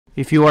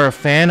If you are a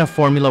fan of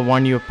Formula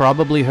One, you have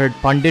probably heard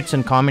pundits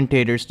and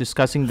commentators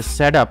discussing the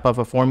setup of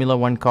a Formula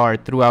One car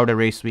throughout a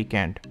race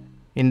weekend.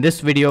 In this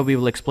video, we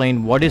will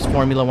explain what is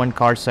Formula One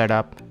car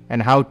setup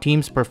and how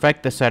teams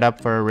perfect the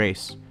setup for a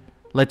race.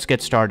 Let's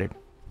get started.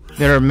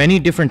 There are many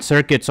different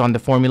circuits on the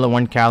Formula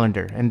One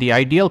calendar, and the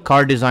ideal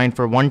car design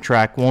for one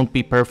track won't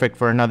be perfect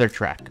for another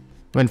track.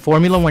 When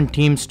Formula One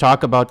teams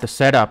talk about the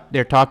setup,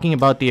 they're talking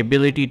about the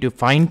ability to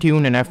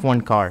fine-tune an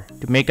F1 car,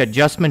 to make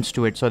adjustments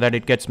to it so that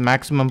it gets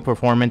maximum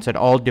performance at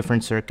all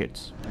different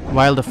circuits.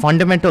 While the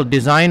fundamental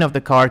design of the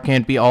car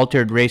can't be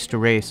altered race to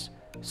race,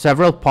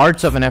 several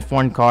parts of an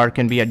F1 car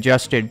can be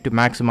adjusted to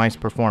maximize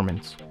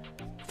performance.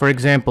 For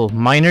example,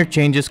 minor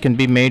changes can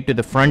be made to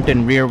the front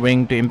and rear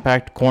wing to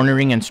impact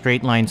cornering and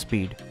straight line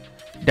speed.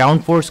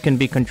 Downforce can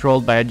be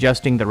controlled by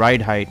adjusting the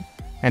ride height,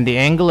 and the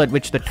angle at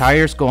which the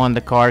tires go on the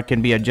car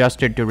can be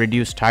adjusted to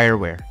reduce tire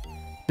wear.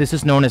 This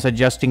is known as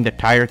adjusting the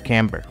tire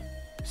camber.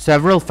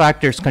 Several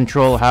factors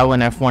control how an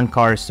F1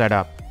 car is set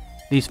up.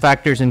 These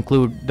factors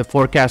include the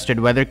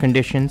forecasted weather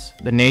conditions,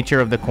 the nature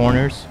of the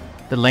corners,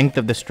 the length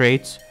of the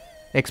straights,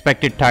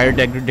 expected tire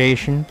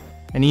degradation,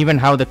 and even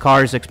how the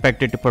car is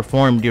expected to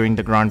perform during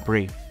the Grand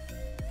Prix.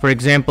 For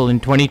example, in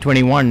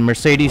 2021,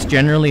 Mercedes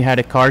generally had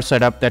a car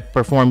setup that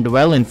performed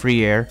well in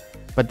free air,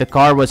 but the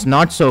car was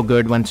not so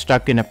good when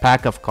stuck in a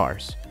pack of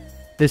cars.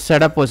 This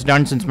setup was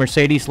done since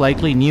Mercedes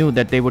likely knew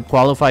that they would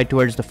qualify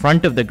towards the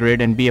front of the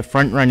grid and be a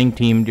front-running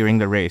team during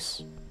the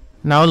race.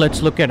 Now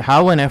let's look at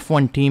how an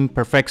F1 team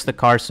perfects the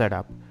car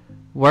setup.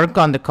 Work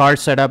on the car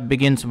setup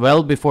begins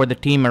well before the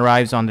team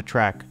arrives on the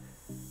track.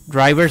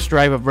 Drivers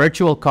drive a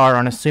virtual car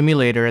on a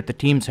simulator at the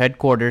team's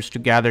headquarters to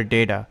gather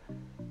data.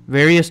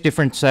 Various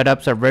different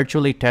setups are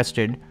virtually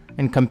tested,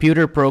 and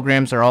computer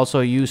programs are also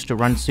used to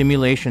run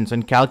simulations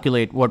and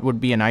calculate what would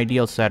be an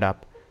ideal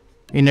setup.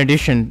 In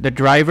addition, the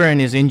driver and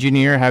his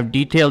engineer have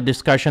detailed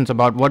discussions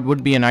about what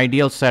would be an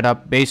ideal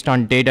setup based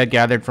on data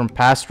gathered from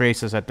past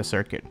races at the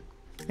circuit.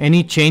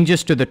 Any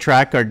changes to the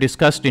track are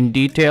discussed in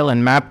detail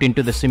and mapped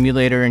into the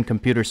simulator and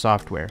computer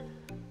software.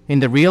 In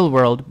the real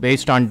world,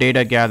 based on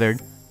data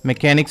gathered,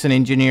 mechanics and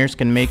engineers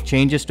can make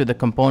changes to the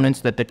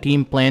components that the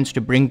team plans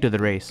to bring to the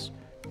race.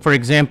 For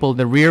example,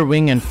 the rear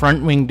wing and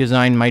front wing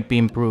design might be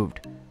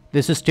improved.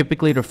 This is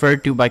typically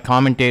referred to by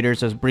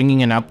commentators as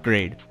bringing an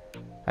upgrade.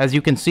 As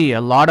you can see,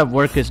 a lot of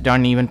work is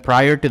done even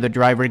prior to the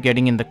driver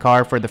getting in the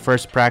car for the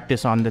first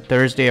practice on the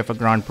Thursday of a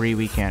Grand Prix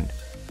weekend.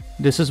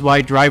 This is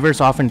why drivers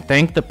often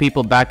thank the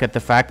people back at the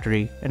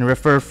factory and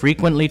refer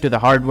frequently to the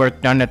hard work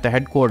done at the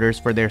headquarters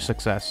for their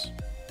success.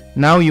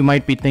 Now you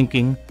might be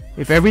thinking,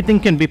 if everything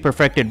can be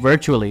perfected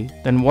virtually,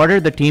 then what are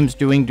the teams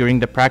doing during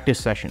the practice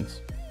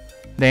sessions?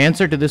 The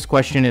answer to this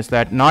question is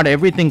that not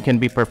everything can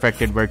be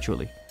perfected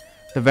virtually.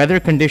 The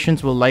weather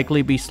conditions will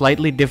likely be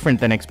slightly different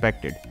than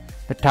expected.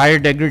 The tire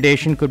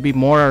degradation could be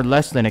more or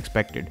less than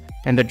expected,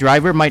 and the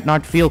driver might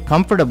not feel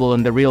comfortable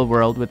in the real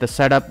world with a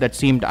setup that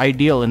seemed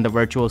ideal in the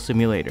virtual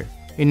simulator.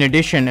 In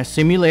addition, a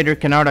simulator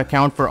cannot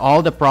account for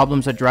all the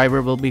problems a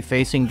driver will be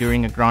facing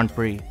during a Grand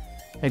Prix.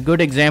 A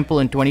good example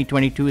in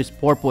 2022 is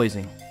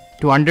porpoising.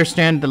 To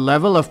understand the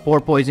level of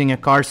porpoising a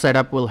car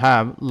setup will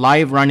have,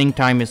 live running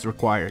time is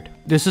required.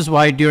 This is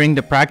why during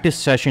the practice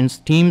sessions,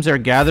 teams are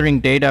gathering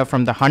data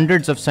from the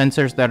hundreds of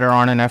sensors that are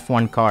on an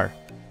F1 car.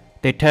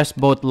 They test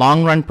both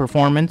long-run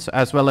performance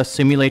as well as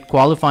simulate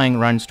qualifying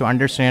runs to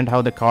understand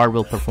how the car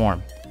will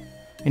perform.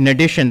 In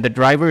addition, the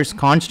driver is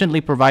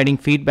constantly providing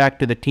feedback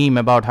to the team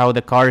about how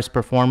the car is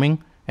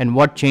performing and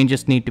what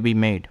changes need to be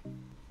made.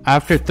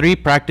 After 3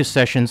 practice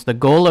sessions, the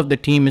goal of the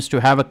team is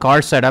to have a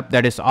car setup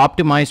that is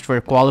optimized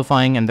for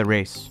qualifying and the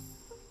race.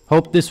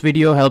 Hope this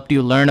video helped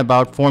you learn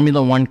about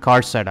Formula One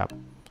car setup.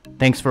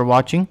 Thanks for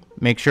watching.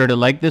 Make sure to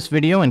like this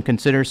video and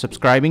consider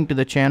subscribing to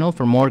the channel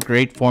for more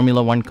great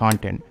Formula One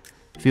content.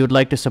 If you would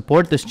like to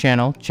support this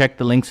channel, check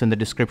the links in the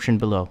description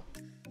below.